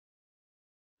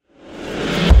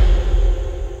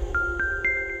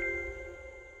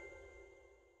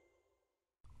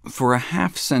For a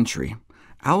half-century,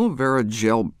 aloe vera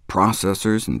gel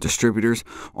processors and distributors,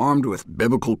 armed with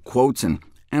biblical quotes and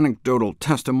anecdotal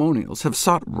testimonials, have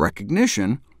sought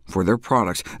recognition for their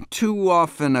products, too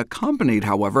often accompanied,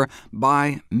 however,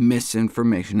 by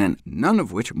misinformation, and none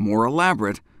of which more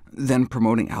elaborate than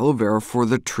promoting aloe vera for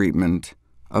the treatment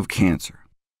of cancer.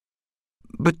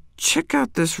 But check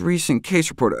out this recent case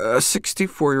report. A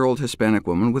 64-year-old Hispanic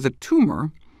woman with a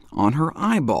tumor on her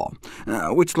eyeball,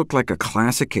 which looked like a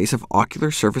classic case of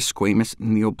ocular surface squamous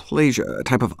neoplasia, a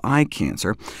type of eye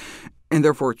cancer, and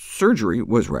therefore surgery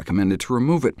was recommended to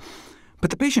remove it. But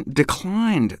the patient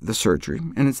declined the surgery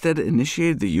and instead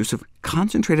initiated the use of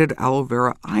concentrated aloe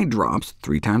vera eye drops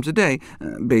 3 times a day,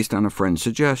 based on a friend's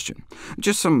suggestion.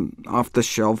 Just some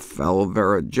off-the-shelf aloe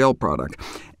vera gel product.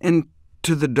 And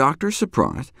to the doctor's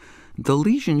surprise, the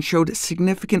lesion showed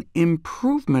significant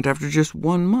improvement after just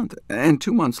 1 month, and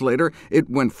 2 months later it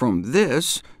went from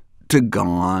this to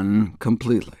gone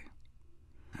completely.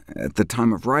 At the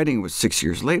time of writing, it was 6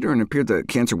 years later, and it appeared the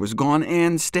cancer was gone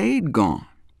and stayed gone.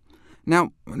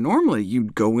 Now, normally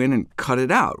you'd go in and cut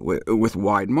it out with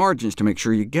wide margins to make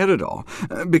sure you get it all,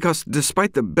 because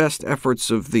despite the best efforts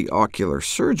of the ocular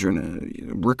surgeon,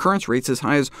 recurrence rates as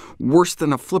high as worse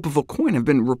than a flip of a coin have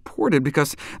been reported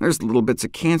because there's little bits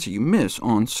of cancer you miss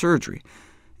on surgery.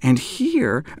 And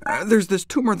here, there's this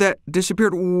tumor that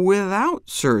disappeared without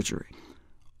surgery.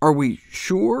 Are we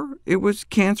sure it was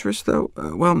cancerous, though?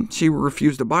 Well, she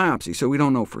refused a biopsy, so we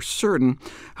don't know for certain.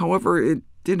 However, it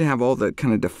did have all the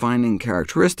kind of defining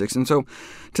characteristics, and so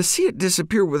to see it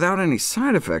disappear without any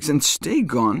side effects and stay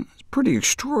gone is pretty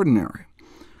extraordinary.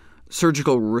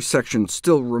 Surgical resection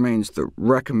still remains the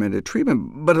recommended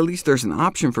treatment, but at least there's an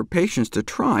option for patients to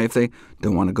try if they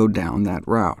don't want to go down that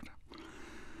route.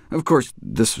 Of course,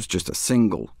 this was just a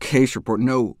single case report,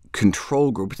 no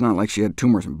control group. It's not like she had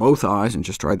tumors in both eyes and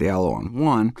just tried the aloe on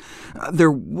one.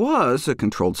 There was a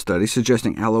controlled study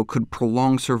suggesting aloe could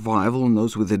prolong survival in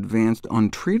those with advanced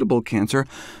untreatable cancer,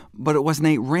 but it wasn't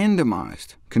a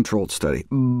randomized controlled study.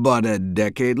 But a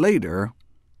decade later,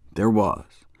 there was.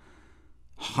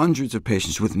 Hundreds of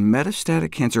patients with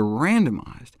metastatic cancer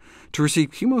randomized to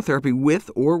receive chemotherapy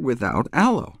with or without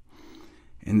aloe.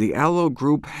 And the aloe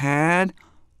group had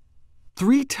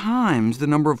 3 times the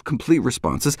number of complete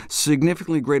responses,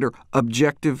 significantly greater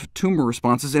objective tumor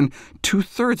responses, and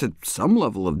 2/3 at some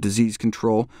level of disease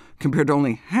control, compared to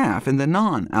only half in the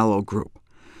non-aloe group.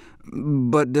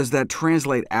 But does that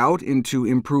translate out into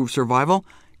improved survival?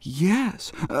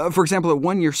 Yes. For example, at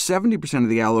 1 year, 70% of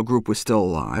the aloe group was still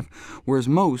alive, whereas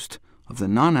most of the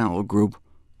non-aloe group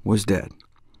was dead.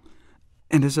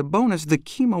 And as a bonus, the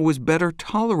chemo was better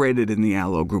tolerated in the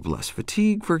aloe group, less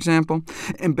fatigue, for example,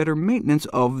 and better maintenance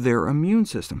of their immune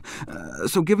system.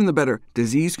 So given the better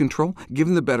disease control,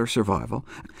 given the better survival,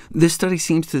 this study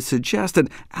seems to suggest that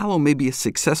aloe may be a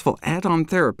successful add-on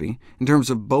therapy in terms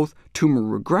of both tumor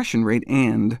regression rate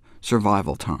and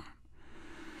survival time.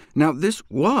 Now, this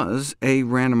was a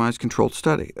randomized controlled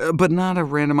study, but not a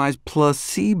randomized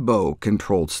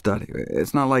placebo-controlled study.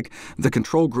 It's not like the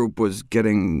control group was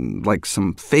getting like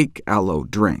some fake aloe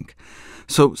drink.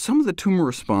 So some of the tumor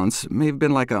response may have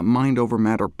been like a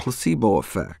mind-over-matter placebo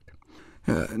effect.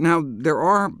 Now, there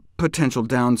are potential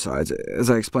downsides. As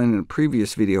I explained in a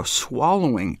previous video,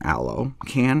 swallowing aloe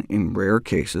can, in rare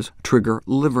cases, trigger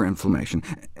liver inflammation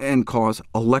and cause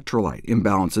electrolyte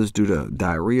imbalances due to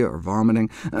diarrhea or vomiting.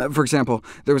 For example,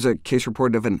 there was a case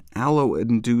reported of an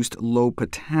aloe-induced low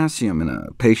potassium in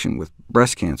a patient with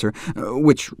breast cancer,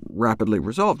 which rapidly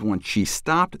resolved once she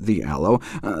stopped the aloe,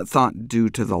 thought due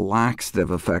to the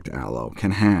laxative effect aloe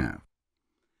can have.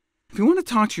 If you want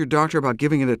to talk to your doctor about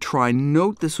giving it a try,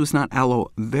 note this was not aloe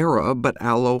vera, but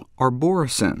Aloe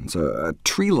arborescens, a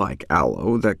tree-like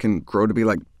aloe that can grow to be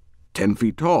like 10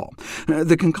 feet tall.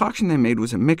 The concoction they made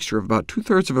was a mixture of about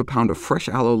 2/3 of a pound of fresh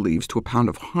aloe leaves to a pound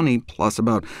of honey, plus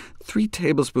about 3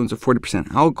 tablespoons of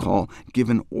 40% alcohol,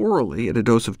 given orally at a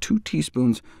dose of 2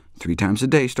 teaspoons 3 times a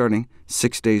day, starting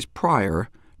 6 days prior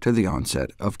to the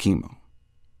onset of chemo.